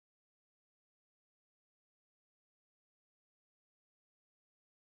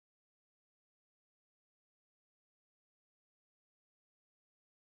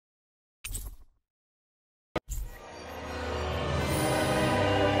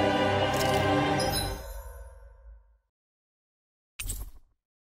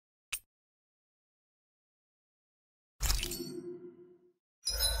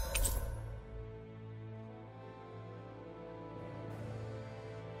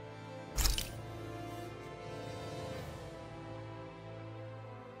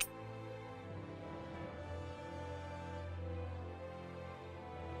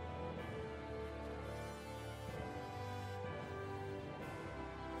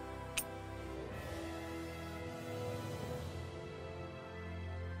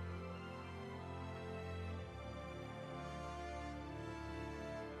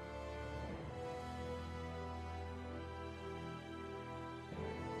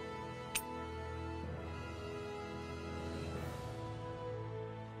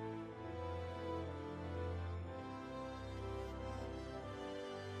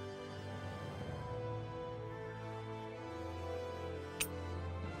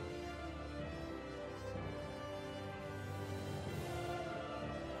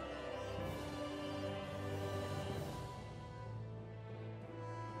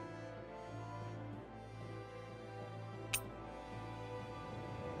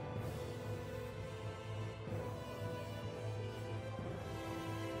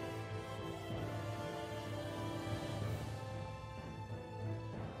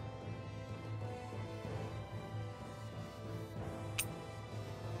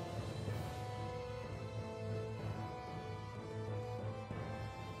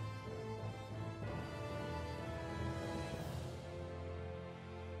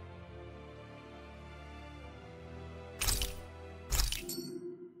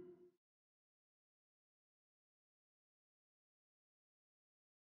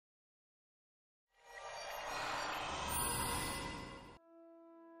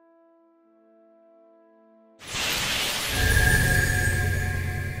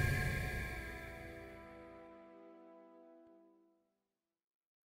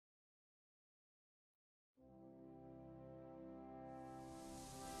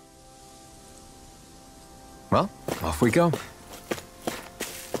Well, off we go.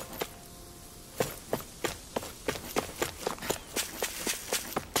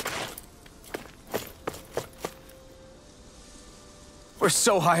 We're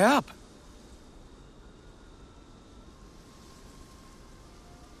so high up.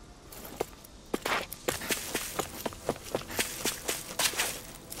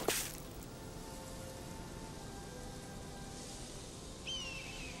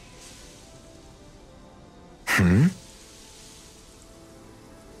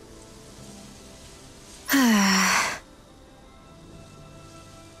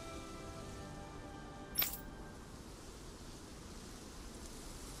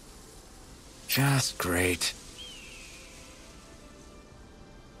 Just great.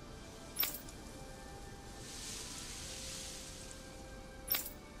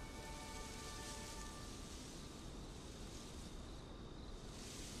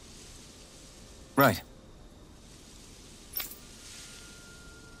 Right.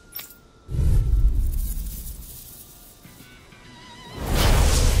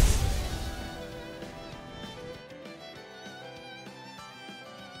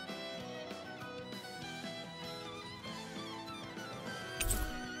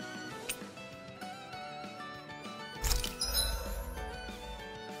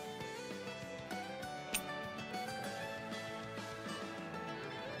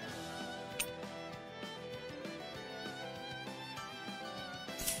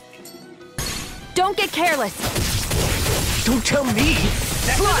 Don't get careless. Don't tell me!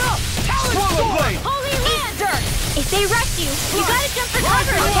 Swallow blade! Holy Lander! If they rush you, you gotta jump for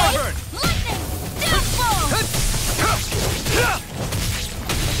cover, okay? Lightning! Deathfall!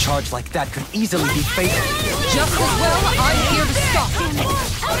 Charge like that could easily be fatal. Just as well, I'm here to stop you.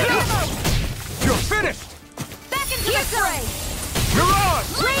 You're finished! Back into the fray! You're on!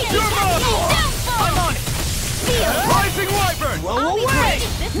 You're on! I'm on it! Feel! Rising Wyvern! Blow away!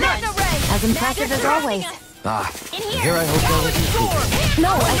 As impressive as always. Here I hope that was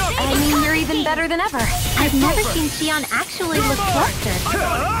No, I mean, you're even better than ever. I've never seen Xion actually look flustered.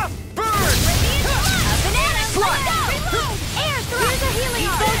 Burn! Banana! Reload! Air through the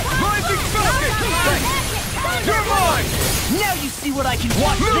helium! Rising Falcon! You're mine! Now you see what I can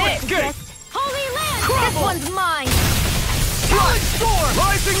watch this! Escape! Holy Land! This one's mine! Blood Storm!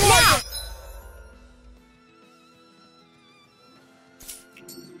 Rising Wyvern!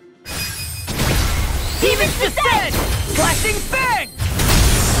 Demon's Descent! Flashing Fang!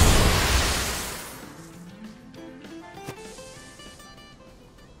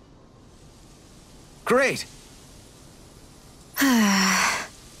 Great!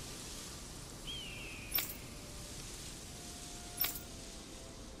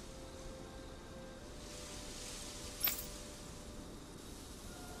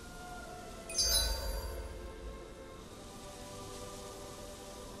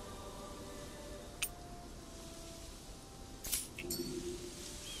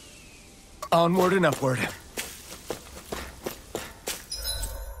 Onward and upward.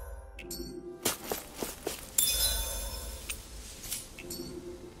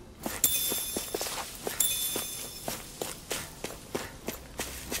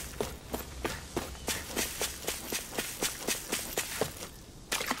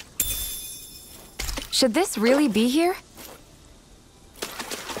 Should this really be here?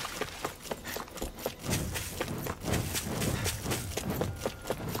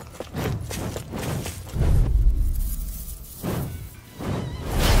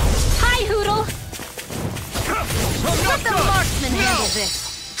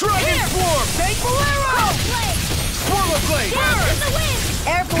 Dragon Swarm! Take Bolero! Swallow Blade!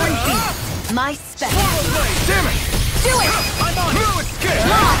 Airborne beast! My spec! Swallow Blade! Damn it! Do it! I'm on! No escape!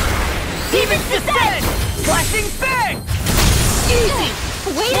 Lost! Demon's Descent! Flashing Fang! Easy!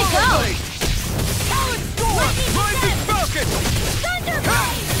 Way to go! Blade! Talon Storm! Rising Falcon!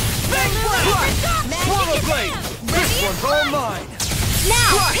 Thunderblade! Fang Blade! Swallow Blade! This one's all mine!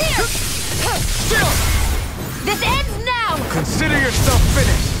 Now! Here! Still! This ends now! Consider yourself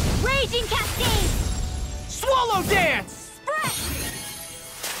finished! Raging Cascade! Swallow Dance!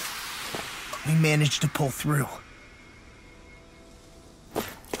 We managed to pull through.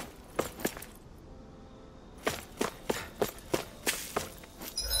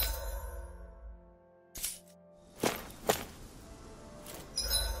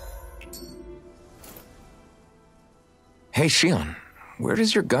 Hey, Xion, where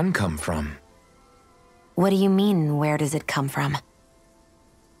does your gun come from? What do you mean, where does it come from?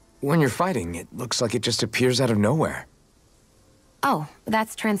 When you're fighting, it looks like it just appears out of nowhere. Oh,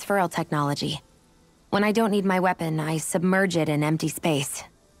 that's transferal technology. When I don't need my weapon, I submerge it in empty space.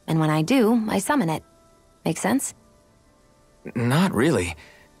 And when I do, I summon it. Make sense? Not really,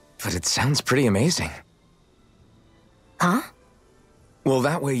 but it sounds pretty amazing. Huh? Well,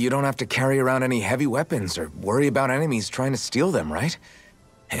 that way you don't have to carry around any heavy weapons or worry about enemies trying to steal them, right?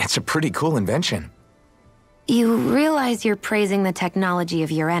 It's a pretty cool invention. You realize you're praising the technology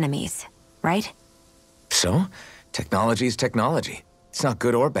of your enemies, right? So, technology is technology. It's not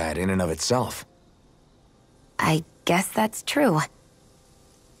good or bad in and of itself. I guess that's true.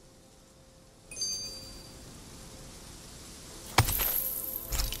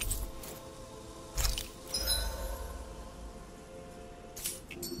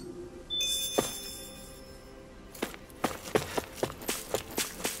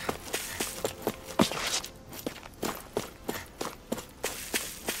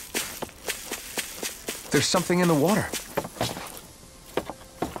 There's something in the water.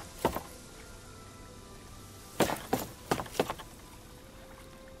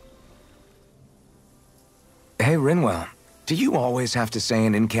 Hey, Rinwell, do you always have to say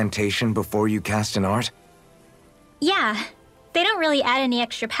an incantation before you cast an art? Yeah. They don't really add any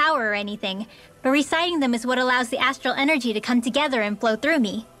extra power or anything, but reciting them is what allows the astral energy to come together and flow through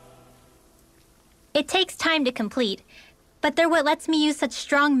me. It takes time to complete, but they're what lets me use such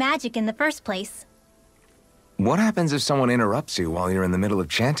strong magic in the first place. What happens if someone interrupts you while you're in the middle of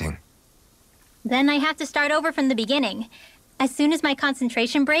chanting? Then I have to start over from the beginning. As soon as my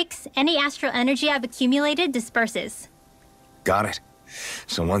concentration breaks, any astral energy I've accumulated disperses. Got it.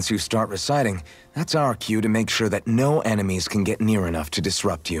 So once you start reciting, that's our cue to make sure that no enemies can get near enough to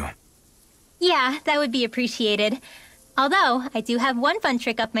disrupt you. Yeah, that would be appreciated. Although, I do have one fun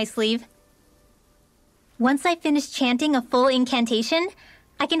trick up my sleeve. Once I finish chanting a full incantation,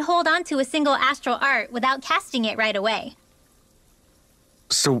 I can hold on to a single astral art without casting it right away.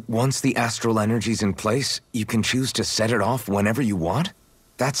 So once the astral energy's in place, you can choose to set it off whenever you want?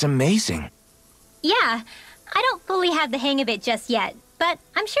 That's amazing. Yeah, I don't fully have the hang of it just yet, but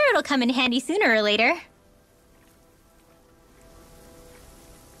I'm sure it'll come in handy sooner or later.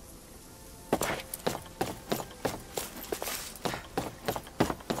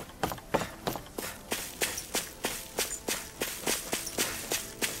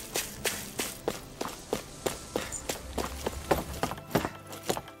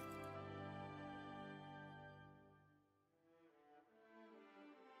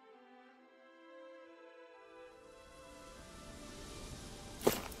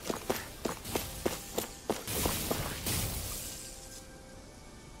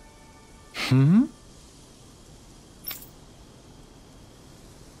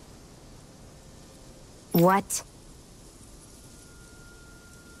 What?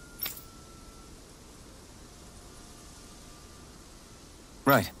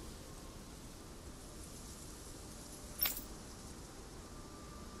 Right.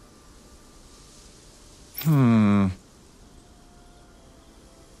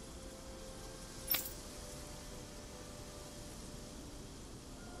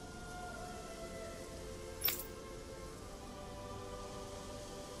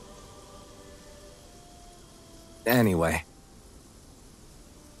 Anyway.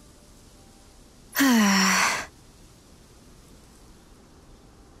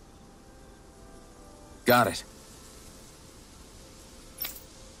 Got it.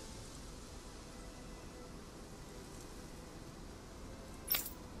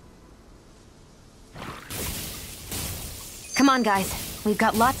 Come on, guys. We've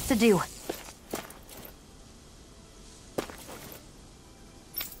got lots to do.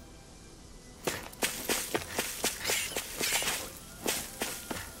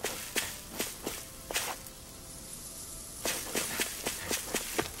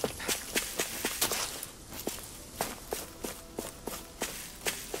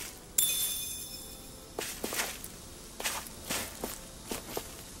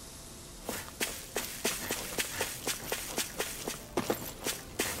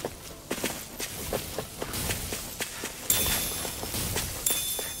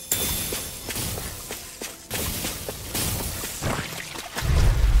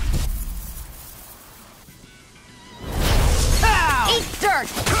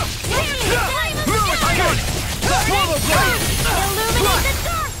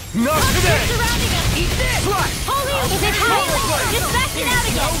 Not today! Surrounding us! Eat this! Holy, is it high? Just back it out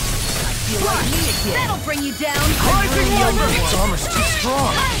again! That'll bring you down! Rising Wonder! Its armor's too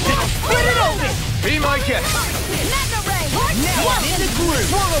strong! Spit it open! Be my guest! Now I'm in the groove!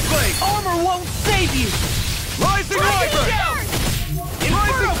 Swallow Blade! Armor won't save you! Rising Viper!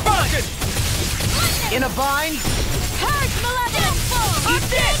 Rising Falcon! In a bind? Purge Malevolent! Eat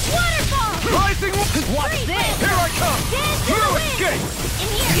this! Waterfall! Rising... Watch this! Here I come! Dance in the wind! escape!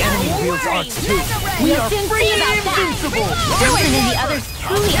 The enemy wields arcs too. We are soon free see and about that. invincible! Dylan and the others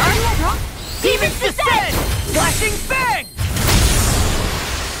truly are strong. Demons descend! Flashing fang!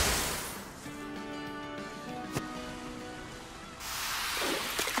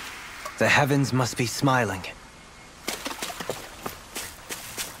 The heavens must be smiling.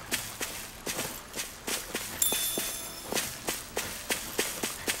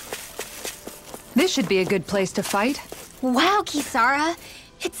 This should be a good place to fight. Wow, Kisara.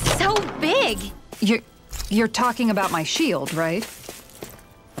 It's so big. You're talking about my shield, right?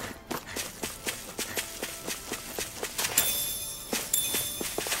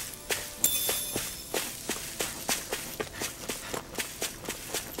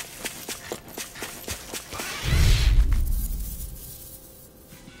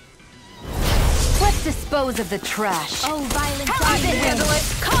 Let's dispose of the trash. Oh, violent I can handle it!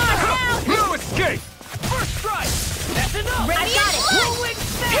 Calm down! No escape! First strike! That's enough! Ready? Got it. Rolling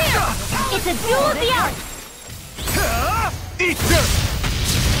Here! snap! It's a duel of the arts! Eat them!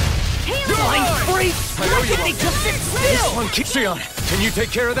 Flying free! I know you Getting won't. to sit still! One, Xion, can you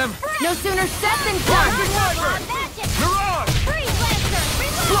take care of them? No sooner said than done! Wyvern! Mirage! Freeze, Lancer!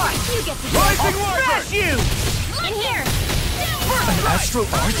 Fly! You get to do Rising it. Wyvern! You! In here! An astral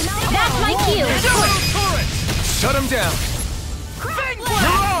art? That's my cue! Turret! Shut him down!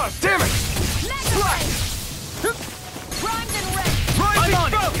 Mirage! Damn it! Rising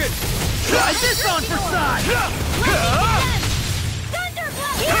Falcon! Try this on for size!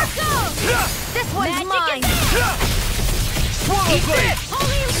 Here goes! This one's mine! Swallow Blade!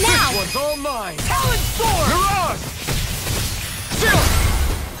 Now! This one's all mine! Talon Sword! Mirage!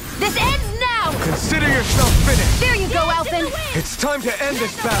 This ends now! Consider yourself finished! There you go, Elfin! It's time to end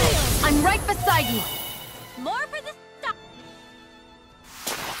this battle! I'm right beside you! More for the stuff!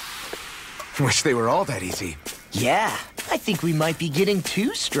 Wish they were all that easy. Yeah, I think we might be getting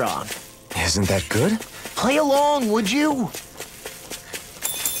too strong. Isn't that good? Play along, would you?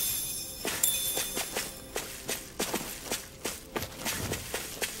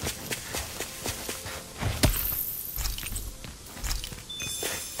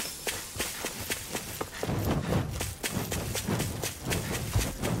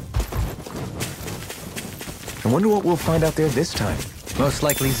 I wonder what we'll find out there this time. Most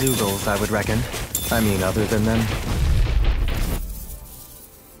likely Zoogles, I would reckon. I mean, other than them.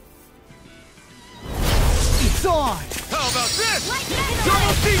 It's on! How about this?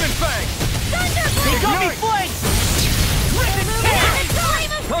 Double Demon Fang! They got me flanked! Ripping tear!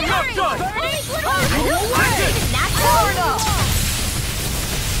 I'm not done! Far enough!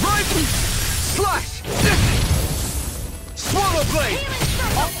 Rising Slash! Swallow Blade!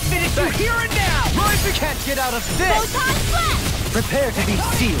 I'll finish you here and now! Rising Can't get out of this! Prepare to be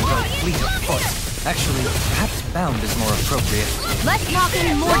sealed, O fleet of foot. Actually, perhaps bound is more appropriate. Let's talk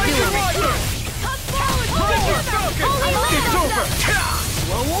in more duels! It's over!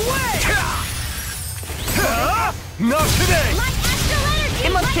 Slow away! Not today!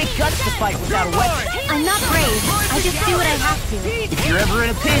 It must take guts to fight without a weapon. I'm not brave. I just do what I have to. If you're ever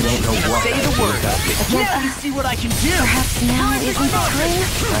in a pinch, just say the word. Let me see what I can do. Perhaps now isn't the time?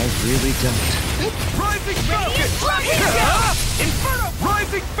 I really don't. Rising Falcon! Inferno!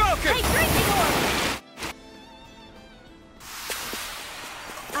 Rising Falcon!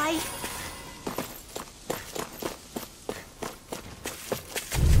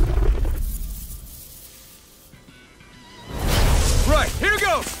 Right, here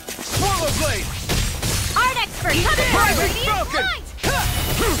goes! Swallow Blade! Art expert, come in! Rising Falcon!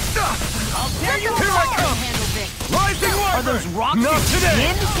 I'll tear you Here I apart. come! Rising Wyvern! Are those rocks Not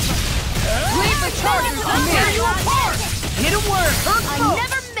today! Leave the charges on me. tear you apart. Hit a word. I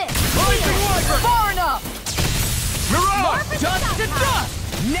never miss! Rising Wyvern! Far enough. Mirage! Dust to dust.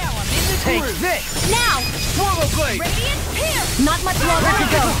 Now I'm in the Take groove. this! Swallow Blade! Not much longer to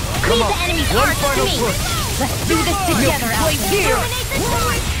go. Leave the enemy's One hearts to final me. push. Let's do this together, Play Elfin. here.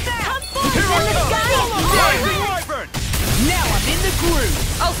 Here I the come! sky. Rising Wyvern! Now I'm in the groove.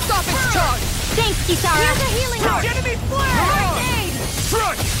 I'll stop its charge. Thanks, Kisara. Here's a healing heart. Enemy flare!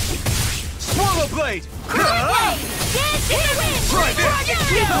 Strike! Swallow Blade! Dance in the wind. Try this!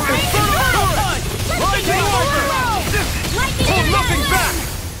 Inferno Punch! Rising Wyvern! Lightning Hold in nothing the back!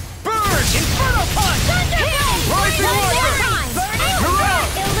 Burn! Inferno Punch! Rising Wyvern!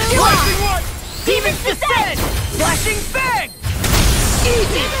 Mirage! Rising Wyvern! Demons descend. Flashing Fang!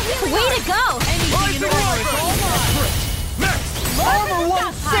 Easy. Way to go. Rising Wyvern! Max! Armor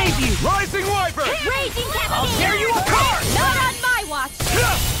won't save you. Rising Wyvern! Raging Captain. I'll tear you apart. Not on my watch.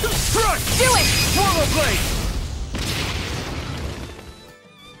 Strike! Do it. Swallow Blade!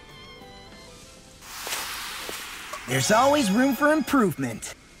 There's always room for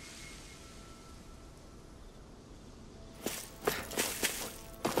improvement.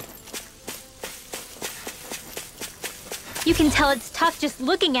 You can tell it's tough just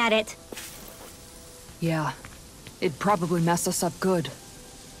looking at it. Yeah. It'd probably mess us up good.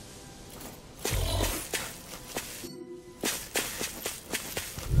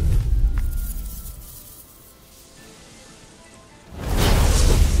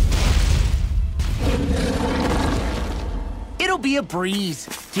 It'll be a breeze.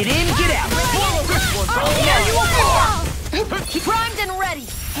 Get in, get out. Swallow this one, bro. Now you are. Primed and ready.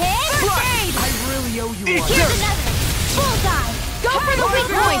 First aid! I really owe you one. Here's another. Bullseye. Go for the weak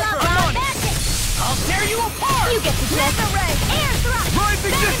point. I'll tear you apart! You get the best. Air thrust. Rising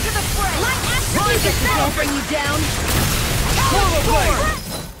Back distance. into the fray. Light astral. You Rising get the I'll best. bring you down. Swallow blade.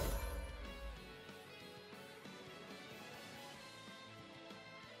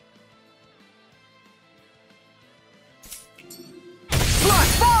 Flush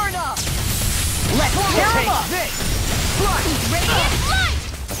far enough! Let's take this! Flush! Radiant light.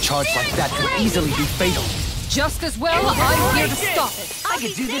 A charge like that could easily be fatal. Just as well, I'm here to stop it. I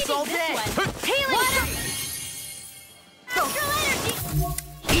could do this all day! Healing. Astral energy!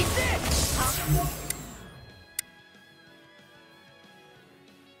 Eat this!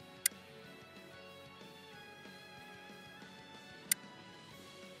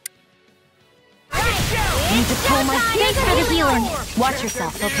 Need to pull my. Thanks for the healing. Watch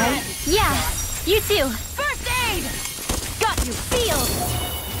yourself, okay? Yeah, you too. First aid. Got you. Sealed.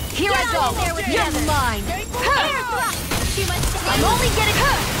 Here I go! There with You're the others. mine! Air thrust. Too much to I'm only getting...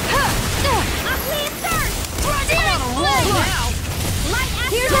 Uplift surge. Direct roll flame. now! Light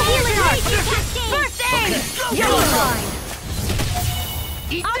astral. Here's a healing energy. art. Cascade. First aid! Okay. You're mine!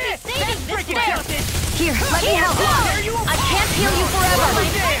 Eat I'll be this! saving That's this freaking one. justice! Here, let me help. I can't heal you forever!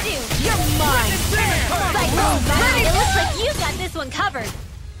 You're mine! It looks like you got this one covered.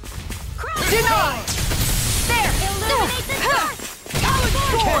 Denied! There! Illuminate the dark.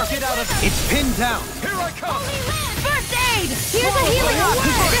 Can't get out of... It's pinned down. Here I come. First aid! Here's a healing art!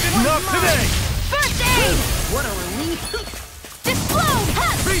 This one's Not mine. today. First aid! What a relief! Explode.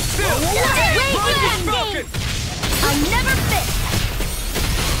 Be still. Radiant Broken. cascade. I never fit!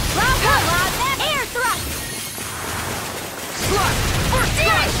 Air thrust. Slash.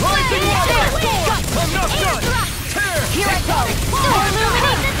 Direct Rising flame. water. Got you. I'm not Air done. thrust. Tear. Here I go!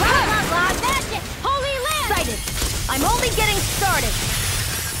 Illuminate the dark. Magic. Holy land. Sighted! I'm only getting started!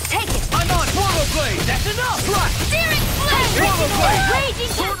 Take it! I'm on. Swallow blade. That's enough. Slash. Direct flame. Swallow blade.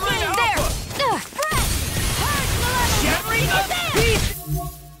 Raging Sword cascade. Rain There. Alpha. Spread. Purge malevolence. Shattering Get of there. peace!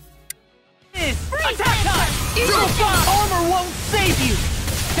 Attack time! Eagle bomb. Armor won't save you!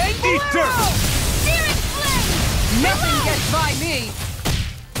 Eat dirt. Direct flame. Nothing gets by me.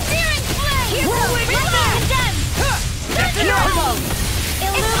 Direct flame. Whirlwind Lightning blast. condemned. That's Here I enough. go!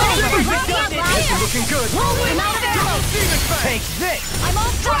 Illuminate the Got dark. it. This is looking good. Whirlwind Double blast! demon fang. Take this! I'm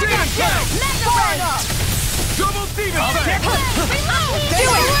all Demon started! fang. Mega enough! Double demon fang. Do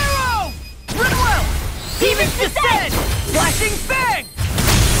it! Rimworld! Demons descend! Flashing fang!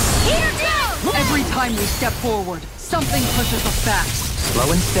 Here goes. Every time we step forward, something pushes us back.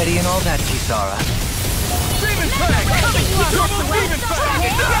 Slow and steady and all that, Kisara. Demon fang. Double demon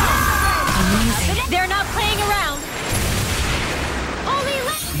fang. They're not playing around. Holy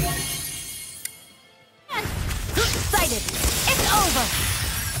land. Sighted! It's over!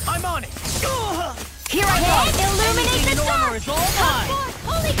 I'm on it. Here I go! Illuminate the Anything in armor dark. is all Come mine! forth.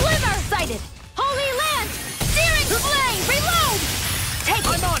 Holy glimmer. Sighted! Holy land. Searing flame. Reload. Take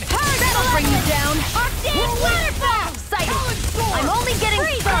it! I'm on it. That'll bring you down! Arctic waterfall. Sighted! I'm only getting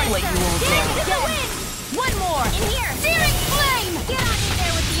started! What you will Dig do! to the wind. One more! In here. Searing flame. Get on in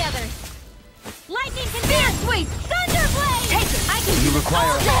there with the others. Lightning condemned. Sweep! Thunder blade. Take it! I can You do this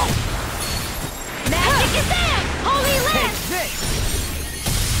require all a day. Magic is there. Holy Take land. this.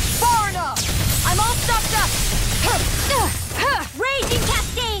 Far enough! I'm all stopped up! Raging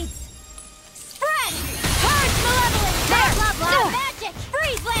cascades. Spread. Purge malevolence. Blah blah blah. Magic.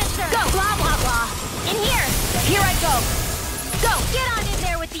 Freeze lancer. Go. Blah blah blah. In here. Here I go! Go. Get on in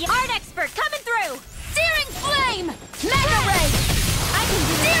there with the art expert coming through. Searing flame. Mega ray! I can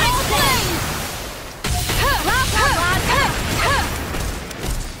do this all day. Blah blah blah.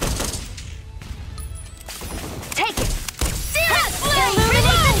 Take it! Searing flame.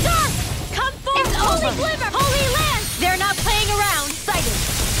 Illuminate the dark. Come forth. It's Holy over. glimmer. Holy land. They're not playing around. Sighted!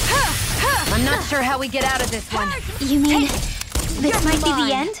 I'm not sure how we get out of this one. You mean this You're might be the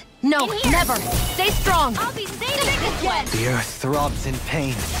mine. end? No, In here. never! Stay strong! I'll be saving this one. The earth throbs in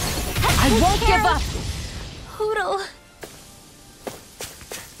pain. I won't give up! Poodle.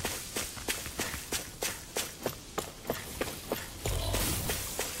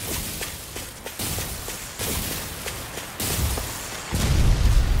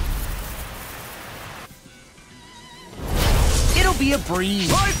 be a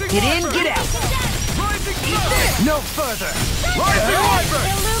breeze. Rising Get in, Wyvern! get out. Rising Sun! No further. Rising Wyvern!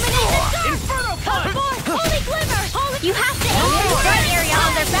 Illuminate the dark! Inferno Come Punch! forth! Holy glimmer! You have to aim the front area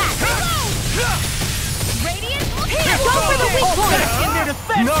on their back. Radiant! Go for the weak point. In their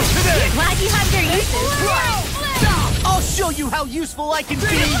defense. Not today! Glad you have their uses. I'll show you how useful I can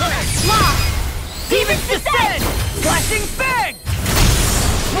be. Law. Demons descend. Flashing fang.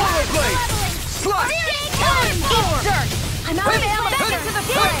 Swallow Blade! Slash! Eat dirt! I'm out of ammo! Back into the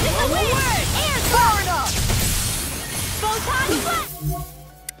fray! Away! Air Far enough! Photon flash!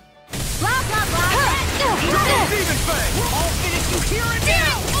 Blah, blah, blah! Double Demon Fang! I'll finish you here and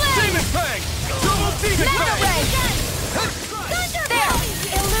now. Demon Fang! Double Demon Mega Fang! ray! There!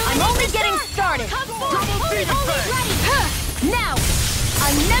 I'm only getting started! Double Demon Fang! Now!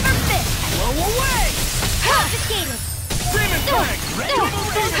 I never fit! Blow away. Confiscated! Demon Fang! Double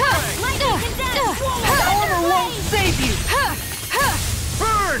Demon Fang! Lightning condensed! Armor won't save you.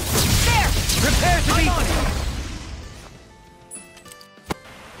 Burn! There! Prepare to be.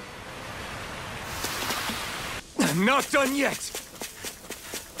 I'm not done yet!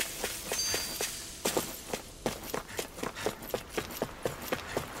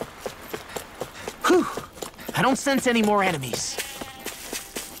 Whew. I don't sense any more enemies.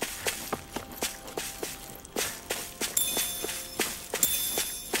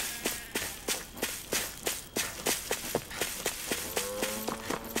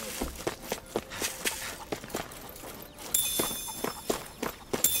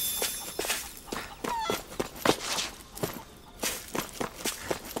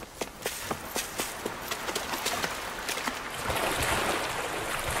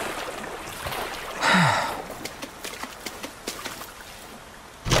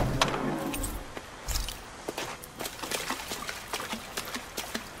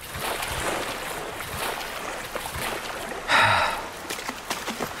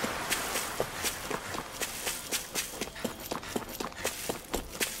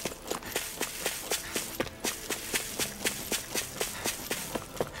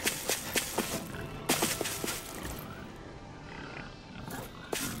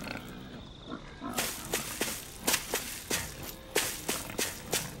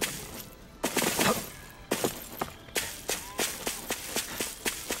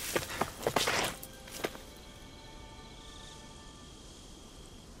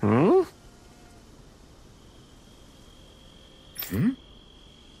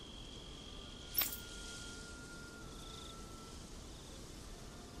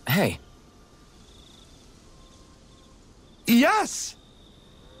 Hey. Yes!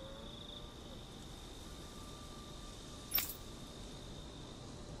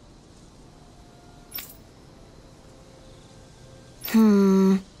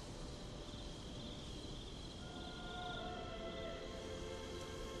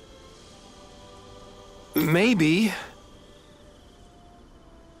 Maybe.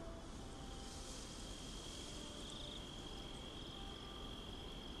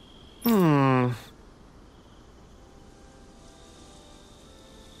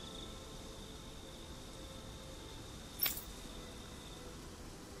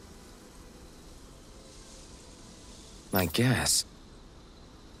 I guess.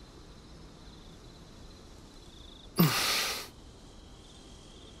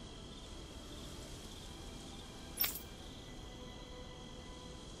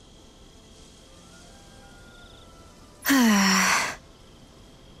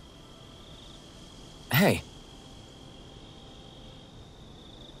 Hey.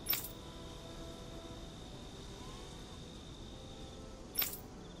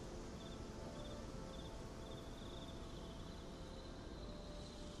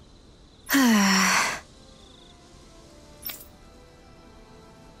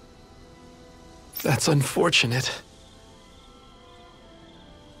 That's unfortunate.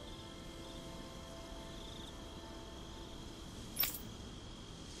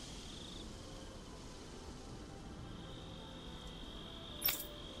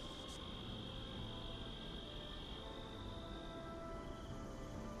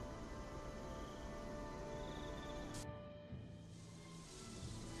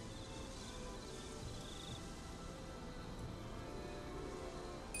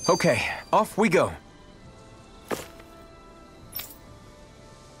 Okay, off we go.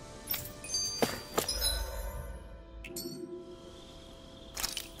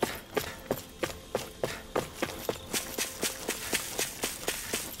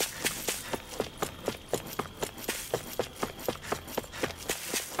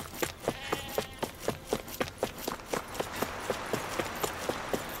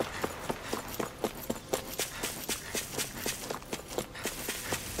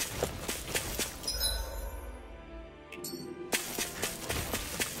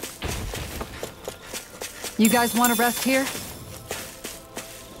 You guys want to rest here?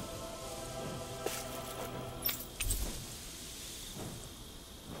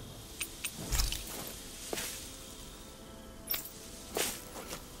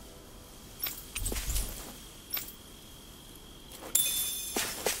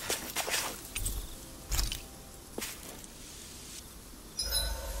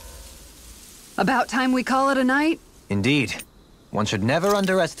 About time we call it a night? Indeed. One should never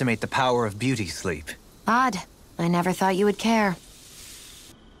underestimate the power of beauty sleep. Odd. I never thought you would care.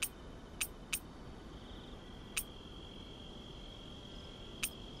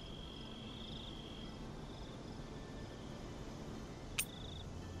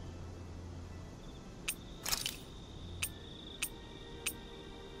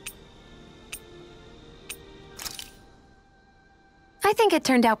 I think it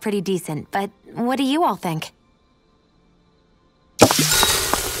turned out pretty decent, but what do you all think?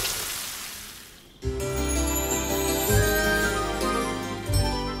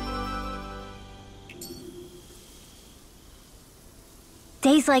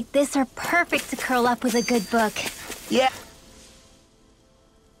 Days like this are perfect to curl up with a good book. Yeah.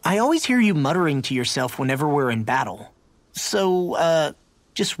 I always hear you muttering to yourself whenever we're in battle. So,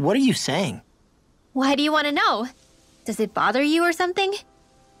 just what are you saying? Why do you want to know? Does it bother you or something?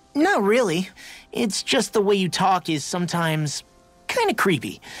 Not really. It's just the way you talk is sometimes kind of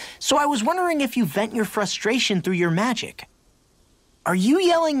creepy. So I was wondering if you vent your frustration through your magic. Are you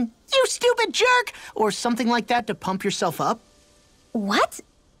yelling, "You stupid jerk," or something like that to pump yourself up? What?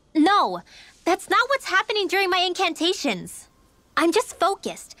 No, that's not what's happening during my incantations. I'm just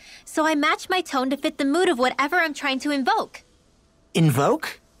focused, so I match my tone to fit the mood of whatever I'm trying to invoke.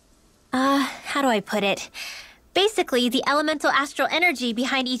 Invoke? How do I put it? Basically, the elemental astral energy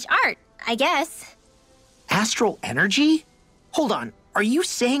behind each art, I guess. Astral energy? Hold on, are you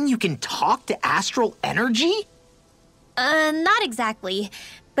saying you can talk to astral energy? Not exactly.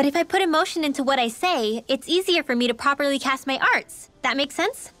 But if I put emotion into what I say, it's easier for me to properly cast my arts. That makes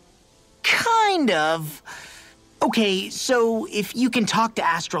sense? Kind of. Okay, so if you can talk to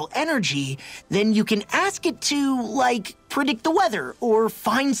astral energy, then you can ask it to, like, predict the weather or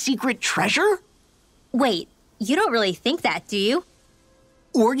find secret treasure? Wait, you don't really think that, do you?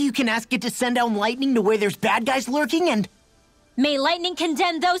 Or you can ask it to send down lightning to where there's bad guys lurking and... May lightning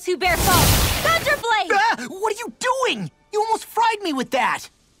condemn those who bear false! Thunderblade! Ah, what are you doing? You almost fried me with that!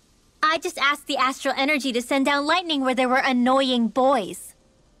 I just asked the astral energy to send down lightning where there were annoying boys.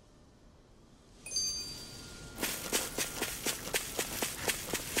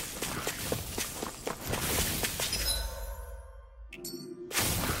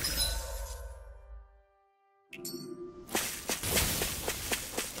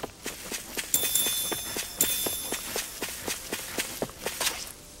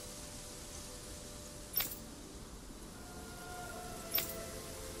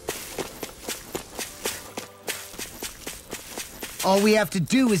 All we have to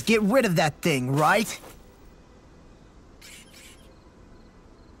do is get rid of that thing, right?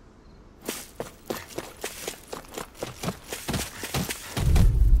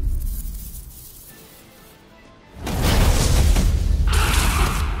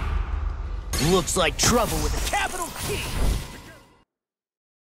 Looks like trouble with a capital T.